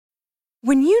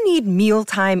When you need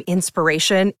mealtime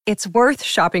inspiration, it's worth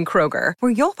shopping Kroger,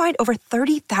 where you'll find over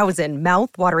 30,000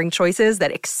 mouth-watering choices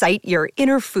that excite your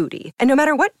inner foodie. And no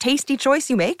matter what tasty choice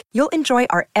you make, you'll enjoy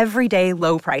our everyday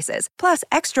low prices, plus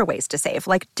extra ways to save,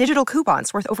 like digital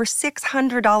coupons worth over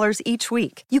 $600 each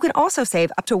week. You can also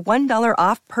save up to $1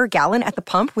 off per gallon at the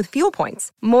pump with fuel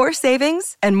points. More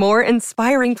savings and more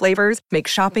inspiring flavors make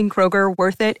shopping Kroger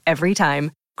worth it every time.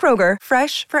 Kroger,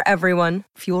 fresh for everyone.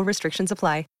 Fuel restrictions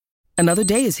apply. Another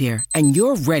day is here, and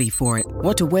you're ready for it.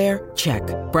 What to wear? Check.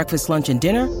 Breakfast, lunch, and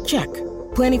dinner? Check.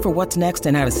 Planning for what's next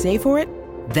and how to save for it?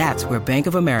 That's where Bank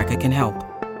of America can help.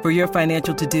 For your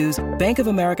financial to-dos, Bank of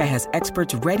America has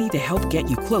experts ready to help get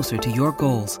you closer to your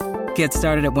goals. Get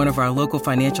started at one of our local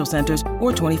financial centers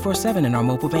or 24/7 in our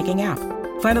mobile banking app.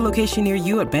 Find a location near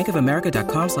you at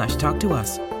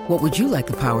bankofamerica.com/talktous. What would you like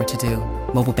the power to do?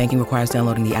 Mobile banking requires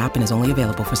downloading the app and is only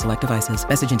available for select devices.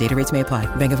 Message and data rates may apply.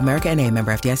 Bank of America N.A.,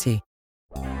 member FDIC.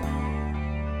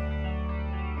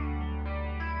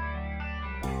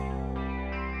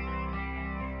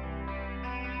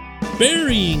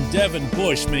 Burying Devin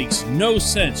Bush makes no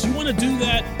sense. You want to do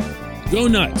that? Go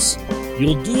nuts.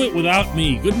 You'll do it without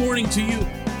me. Good morning to you.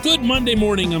 Good Monday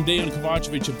morning. I'm Dejan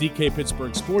Kovacevic of DK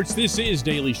Pittsburgh Sports. This is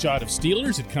Daily Shot of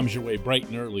Steelers. It comes your way bright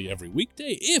and early every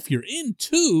weekday. If you're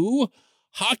into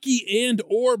hockey and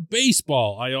or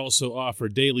baseball, I also offer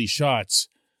daily shots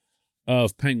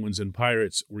of Penguins and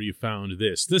Pirates where you found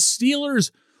this. The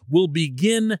Steelers will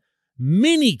begin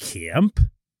minicamp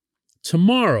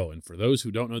tomorrow. And for those who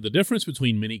don't know the difference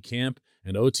between minicamp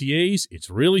and OTAs,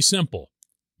 it's really simple.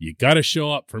 You got to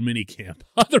show up for minicamp.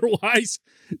 Otherwise,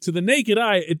 to the naked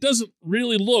eye, it doesn't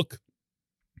really look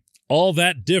all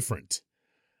that different.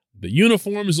 The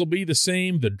uniforms will be the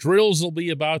same. The drills will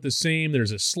be about the same.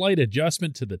 There's a slight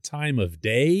adjustment to the time of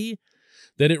day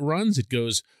that it runs. It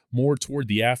goes more toward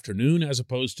the afternoon as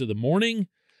opposed to the morning.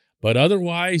 But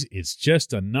otherwise, it's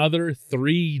just another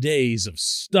 3 days of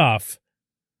stuff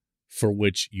for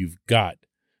which you've got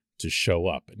to show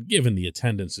up. And given the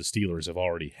attendance the Steelers have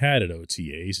already had at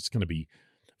OTAs, it's going to be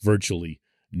virtually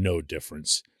no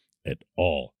difference at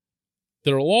all.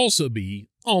 There will also be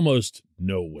almost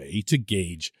no way to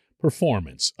gauge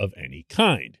performance of any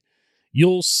kind.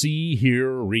 You'll see, hear,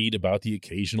 or read about the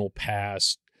occasional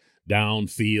pass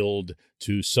downfield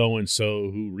to so-and-so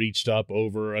who reached up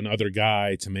over another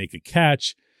guy to make a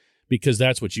catch, because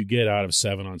that's what you get out of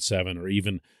 7-on-7 or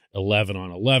even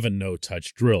 11-on-11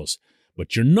 no-touch drills.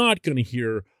 But you're not going to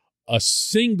hear a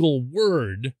single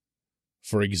word,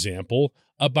 for example,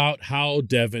 about how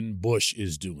Devin Bush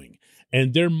is doing.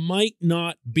 And there might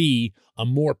not be a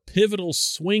more pivotal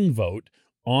swing vote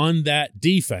on that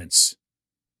defense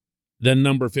than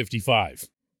number 55.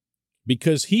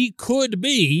 Because he could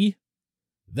be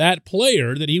that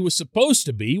player that he was supposed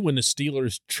to be when the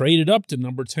Steelers traded up to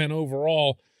number 10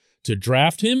 overall to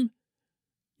draft him.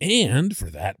 And,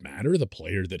 for that matter, the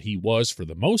player that he was for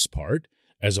the most part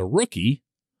as a rookie,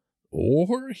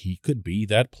 or he could be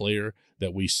that player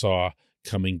that we saw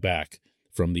coming back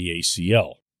from the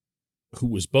ACL, who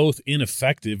was both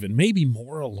ineffective and maybe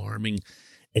more alarming.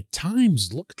 At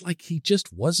times looked like he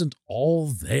just wasn't all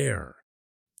there.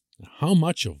 How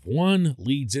much of one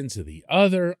leads into the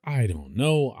other, I don't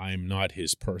know. I'm not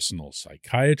his personal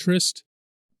psychiatrist.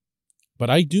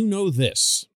 But I do know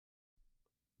this.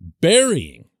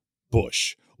 Burying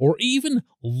Bush, or even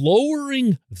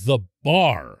lowering the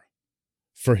bar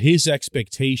for his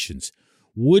expectations,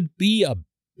 would be a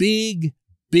big,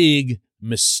 big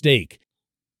mistake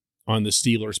on the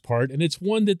Steelers' part, and it's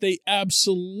one that they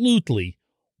absolutely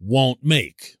won't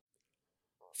make.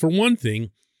 For one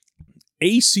thing,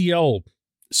 ACL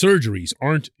surgeries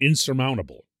aren't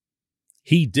insurmountable.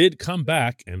 He did come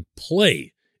back and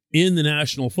play in the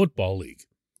National Football League.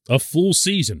 A full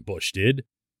season, Bush did.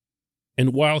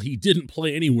 And while he didn't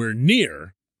play anywhere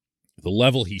near the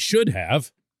level he should have,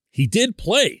 he did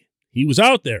play. He was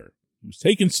out there. He was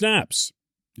taking snaps.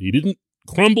 He didn't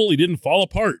crumble. He didn't fall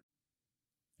apart.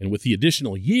 And with the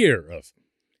additional year of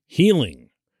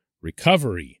healing,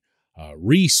 recovery,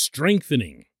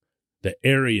 re-strengthening the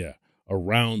area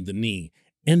around the knee,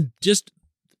 and just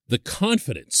the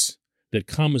confidence that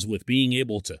comes with being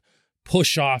able to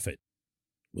push off it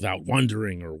without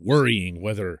wondering or worrying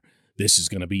whether this is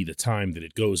going to be the time that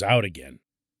it goes out again.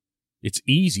 It's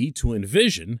easy to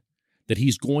envision that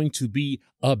he's going to be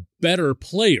a better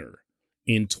player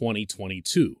in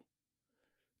 2022.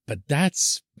 But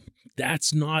that's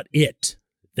not it.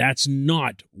 That's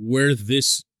not where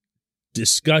this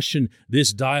discussion,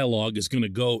 this dialogue is going to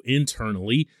go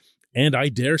internally, and I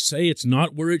dare say it's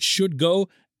not where it should go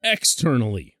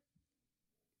externally.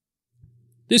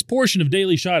 This portion of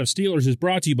Daily Shot of Steelers is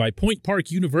brought to you by Point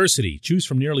Park University. Choose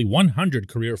from nearly 100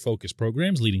 career-focused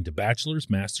programs leading to bachelor's,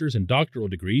 master's, and doctoral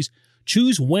degrees.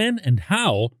 Choose when and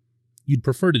how you'd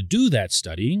prefer to do that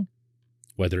studying,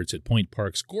 whether it's at Point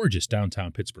Park's gorgeous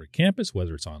downtown Pittsburgh campus,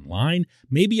 whether it's online,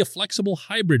 maybe a flexible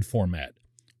hybrid format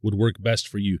would work best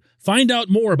for you. Find out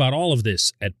more about all of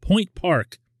this at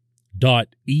pointpark.edu.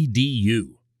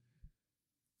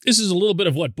 This is a little bit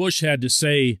of what Bush had to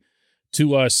say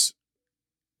to us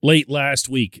late last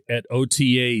week at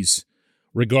OTAs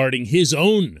regarding his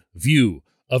own view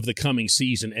of the coming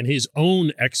season and his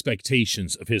own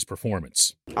expectations of his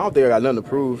performance. I don't think I got nothing to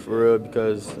prove for real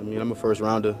because, I'm a first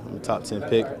rounder. I'm a top 10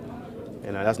 pick,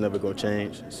 and that's never going to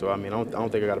change. So, I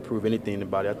don't think I got to prove anything to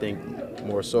anybody. I think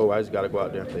more so I just got to go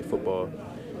out there and play football.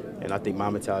 And I think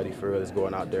my mentality for real is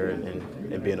going out there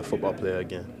and being a football player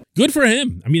again. Good for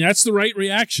him. That's the right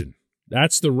reaction.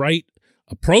 That's the right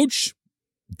approach.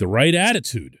 The right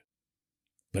attitude,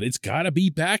 but it's got to be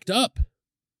backed up.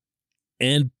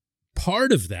 And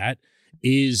part of that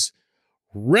is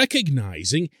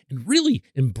recognizing and really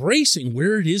embracing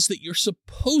where it is that you're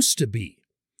supposed to be.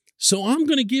 So I'm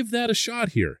going to give that a shot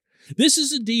here. This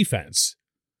is a defense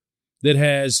that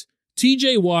has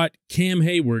T.J. Watt, Cam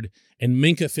Hayward, and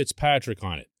Minkah Fitzpatrick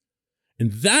on it.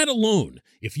 And that alone,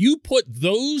 if you put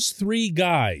those three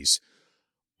guys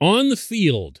on the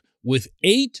field with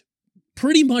 8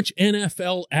 pretty much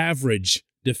NFL average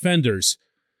defenders,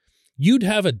 you'd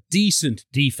have a decent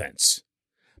defense.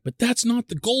 But that's not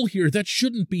the goal here. That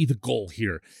shouldn't be the goal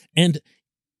here. And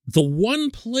the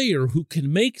one player who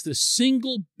can make the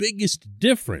single biggest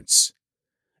difference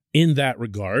in that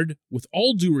regard, with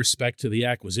all due respect to the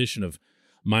acquisition of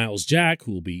Myles Jack,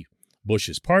 who will be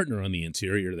Bush's partner on the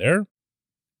interior there,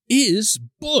 is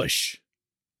Bush.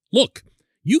 Look,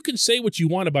 you can say what you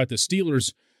want about the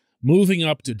Steelers moving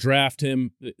up to draft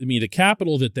him. The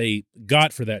capital that they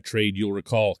got for that trade, you'll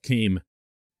recall, came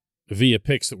via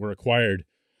picks that were acquired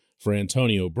for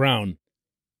Antonio Brown.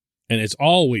 And it's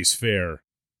always fair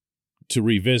to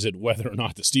revisit whether or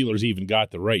not the Steelers even got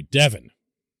the right Devin.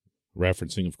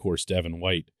 Referencing, of course, Devin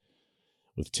White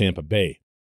with Tampa Bay.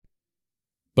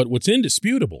 But what's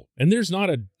indisputable, and there's not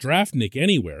a draftnik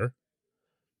anywhere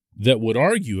that would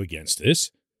argue against this,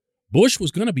 Bush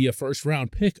was going to be a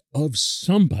first-round pick of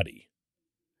somebody.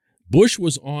 Bush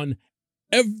was on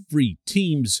every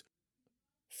team's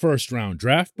first-round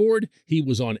draft board. He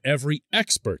was on every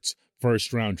expert's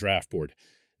first-round draft board.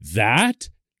 That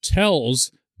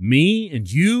tells me and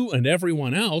you and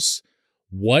everyone else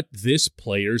what this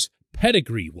player's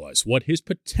pedigree was, what his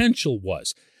potential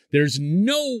was. There's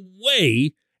no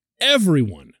way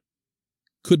everyone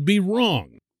could be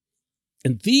wrong.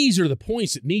 And these are the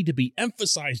points that need to be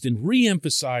emphasized and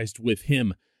re-emphasized with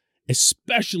him,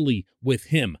 especially with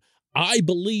him. I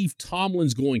believe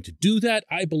Tomlin's going to do that.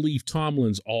 I believe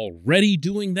Tomlin's already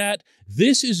doing that.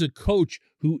 This is a coach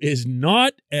who is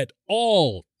not at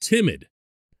all timid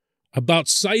about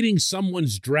citing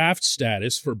someone's draft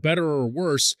status, for better or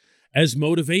worse, as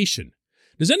motivation.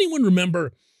 Does anyone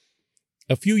remember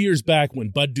a few years back when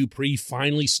Bud Dupree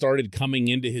finally started coming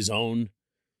into his own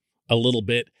a little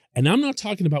bit? And I'm not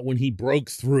talking about when he broke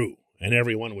through and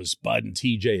everyone was Bud and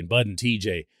TJ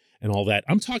and all that.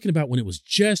 I'm talking about when it was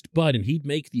just Bud and he'd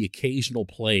make the occasional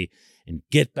play and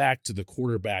get back to the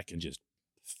quarterback and just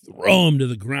throw him to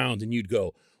the ground. And you'd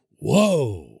go,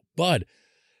 whoa, Bud.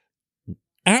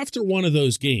 After one of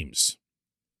those games,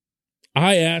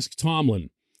 I asked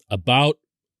Tomlin about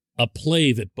a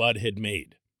play that Bud had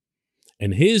made.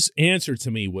 And his answer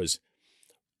to me was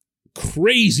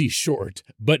crazy short,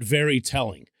 but very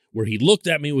telling, where he looked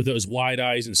at me with those wide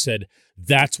eyes and said,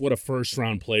 that's what a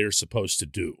first-round player is supposed to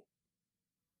do.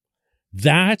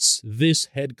 That's this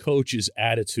head coach's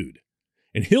attitude.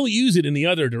 And he'll use it in the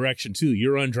other direction, too.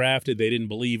 You're undrafted. They didn't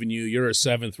believe in you. You're a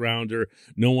 7th rounder.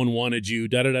 No one wanted you.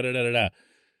 Da-da-da-da-da-da.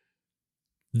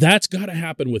 That's got to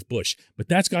happen with Bush. But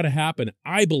that's got to happen,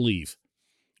 I believe,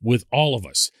 with all of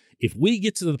us. If we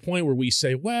get to the point where we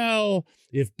say, well,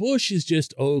 if Bush is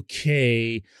just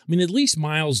okay, I mean, at least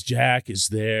Myles Jack is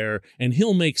there, and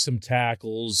he'll make some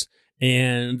tackles,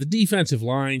 and the defensive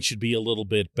line should be a little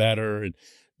bit better. And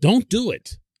don't do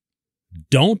it.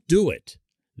 Don't do it.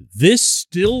 This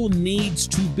still needs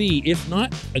to be, if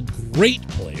not a great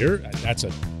player, that's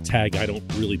a tag I don't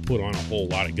really put on a whole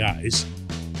lot of guys,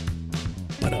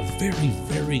 but a very,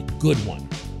 very good one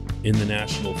in the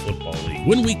National Football League.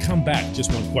 When we come back,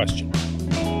 just one question.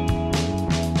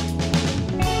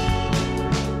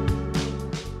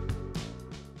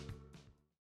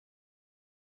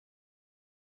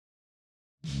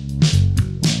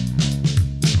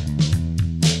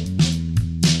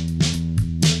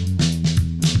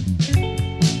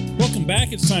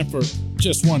 back. It's time for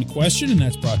Just One Question, and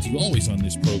that's brought to you always on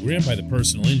this program by the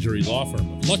personal injury law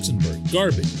firm of Luxembourg,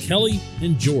 Garbett, Kelly,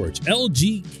 and George.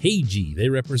 LGKG. They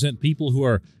represent people who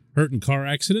are hurt in car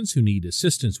accidents who need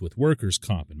assistance with workers'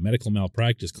 comp and medical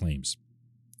malpractice claims.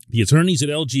 The attorneys at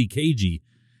LGKG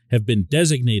have been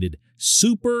designated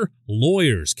super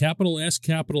lawyers, capital S,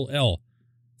 capital L,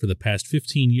 for the past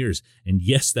 15 years. And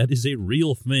yes, that is a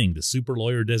real thing. The super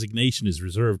lawyer designation is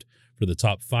reserved for the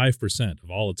top 5%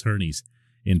 of all attorneys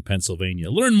in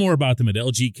Pennsylvania. Learn more about them at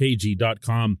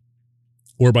lgkg.com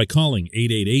or by calling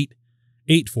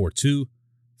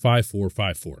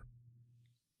 888-842-5454.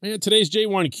 And today's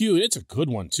J1Q, it's a good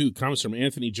one too, comes from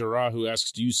Anthony Gerard, who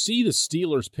asks, do you see the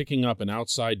Steelers picking up an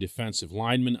outside defensive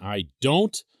lineman? I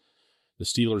don't. The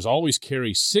Steelers always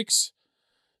carry 6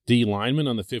 D linemen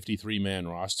on the 53-man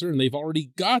roster, and they've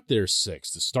already got their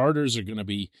 6. The starters are going to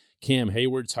be Cam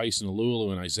Hayward, Tyson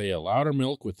Alualu, and Isaiah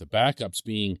Loudermilk, with the backups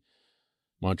being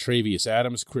Montravius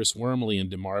Adams, Chris Wormley,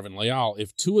 and DeMarvin Leal.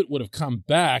 If Tuitt would have come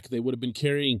back, they would have been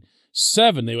carrying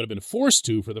 7. They would have been forced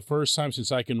to for the first time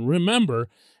since I can remember.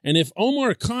 And if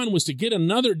Omar Khan was to get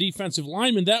another defensive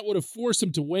lineman, that would have forced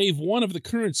him to waive one of the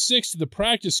current 6 to the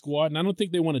practice squad, and I don't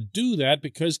think they want to do that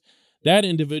because that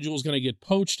individual is going to get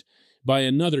poached by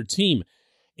another team.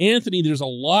 Anthony, there's a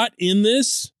lot in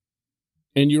this,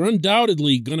 and you're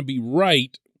undoubtedly going to be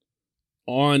right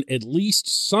on at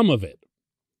least some of it.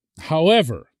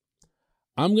 However,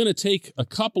 I'm going to take a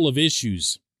couple of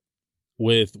issues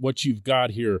with what you've got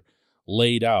here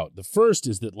laid out. The first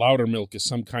is that Loudermilk is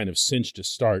some kind of cinch to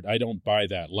start. I don't buy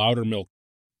that. Loudermilk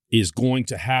is going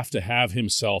to have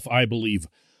himself, I believe,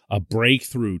 a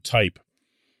breakthrough type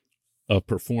of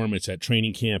performance at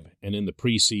training camp and in the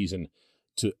preseason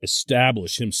to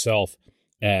establish himself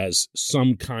as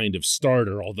some kind of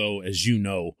starter, although, as you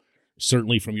know,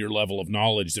 certainly from your level of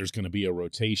knowledge, there's going to be a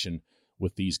rotation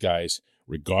with these guys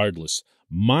regardless.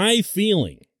 My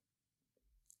feeling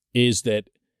is that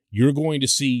you're going to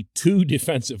see 2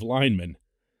 defensive linemen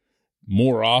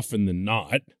more often than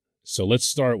not, so let's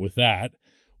start with that.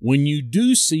 When you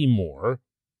do see more,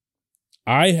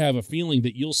 I have a feeling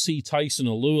that you'll see Tyson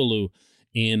Alualu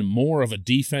in more of a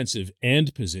defensive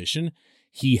end position.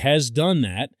 He has done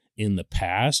that in the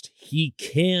past. He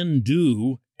can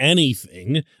do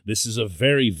anything. This is a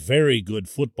very, very good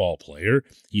football player.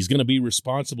 He's going to be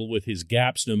responsible with his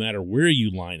gaps no matter where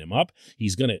you line him up.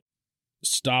 He's going to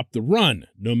stop the run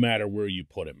no matter where you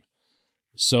put him.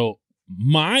 So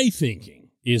my thinking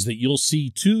is that you'll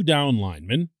see 2 down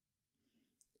linemen,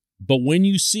 but when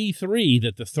you see 3,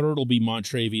 that the third will be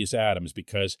Montravius Adams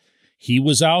because he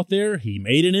was out there, he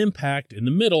made an impact in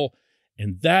the middle,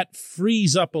 and that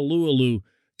frees up Alualu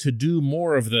to do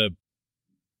more of the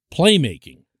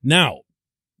playmaking. Now,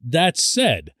 that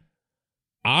said,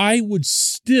 I would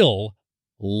still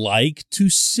like to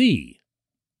see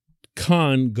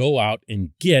Khan go out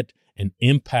and get an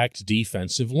impact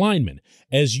defensive lineman.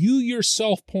 As you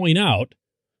yourself point out,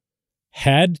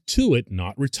 had Tuitt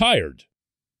not retired,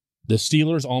 the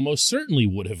Steelers almost certainly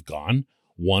would have gone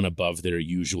one above their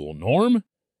usual norm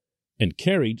and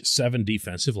carried 7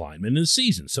 defensive linemen in the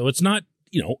season. So it's not,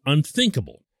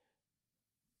 unthinkable.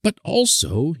 But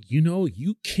also,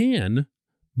 you can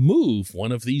move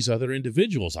one of these other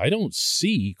individuals. I don't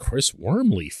see Chris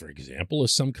Wormley, for example,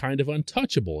 as some kind of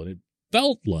untouchable. And it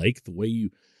felt like the way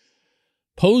you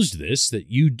posed this that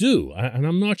you do. And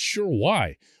I'm not sure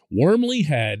why. Wormley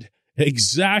had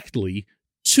exactly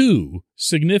 2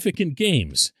 significant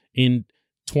games in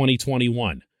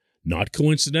 2021. Not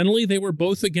coincidentally, they were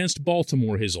both against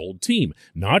Baltimore, his old team.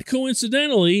 Not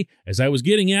coincidentally, as I was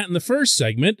getting at in the first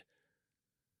segment,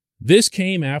 this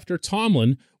came after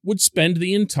Tomlin would spend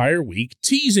the entire week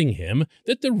teasing him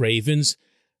that the Ravens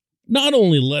not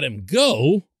only let him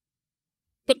go,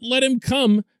 but let him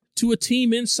come to a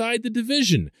team inside the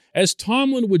division. As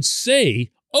Tomlin would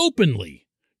say openly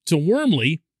to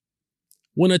Wormley,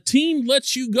 when a team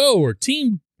lets you go or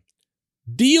team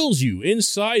deals you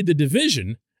inside the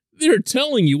division, they're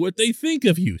telling you what they think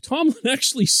of you. Tomlin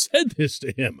actually said this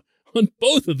to him on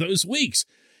both of those weeks.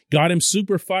 Got him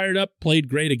super fired up, played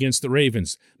great against the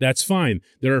Ravens. That's fine.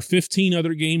 There are 15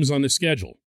 other games on the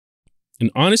schedule. And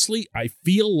honestly, I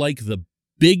feel like the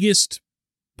biggest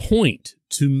point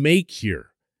to make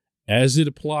here, as it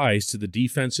applies to the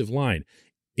defensive line,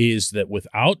 is that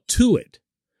without Tuitt,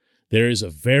 there is a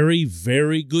very,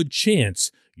 very good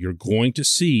chance you're going to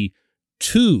see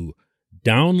 2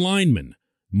 down linemen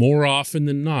more often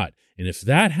than not. And if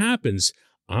that happens,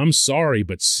 I'm sorry,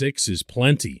 but 6 is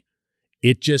plenty.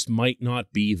 It just might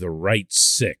not be the right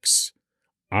 6.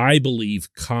 I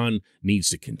believe Khan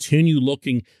needs to continue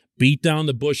looking, beat down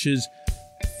the bushes,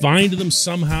 Find them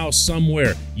somehow,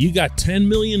 somewhere. You got $10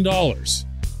 million.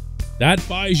 That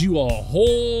buys you a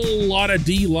whole lot of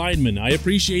D linemen. I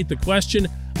appreciate the question.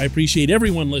 I appreciate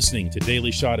everyone listening to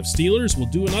Daily Shot of Steelers. We'll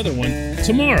do another one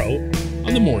tomorrow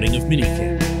on the morning of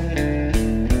minicamp.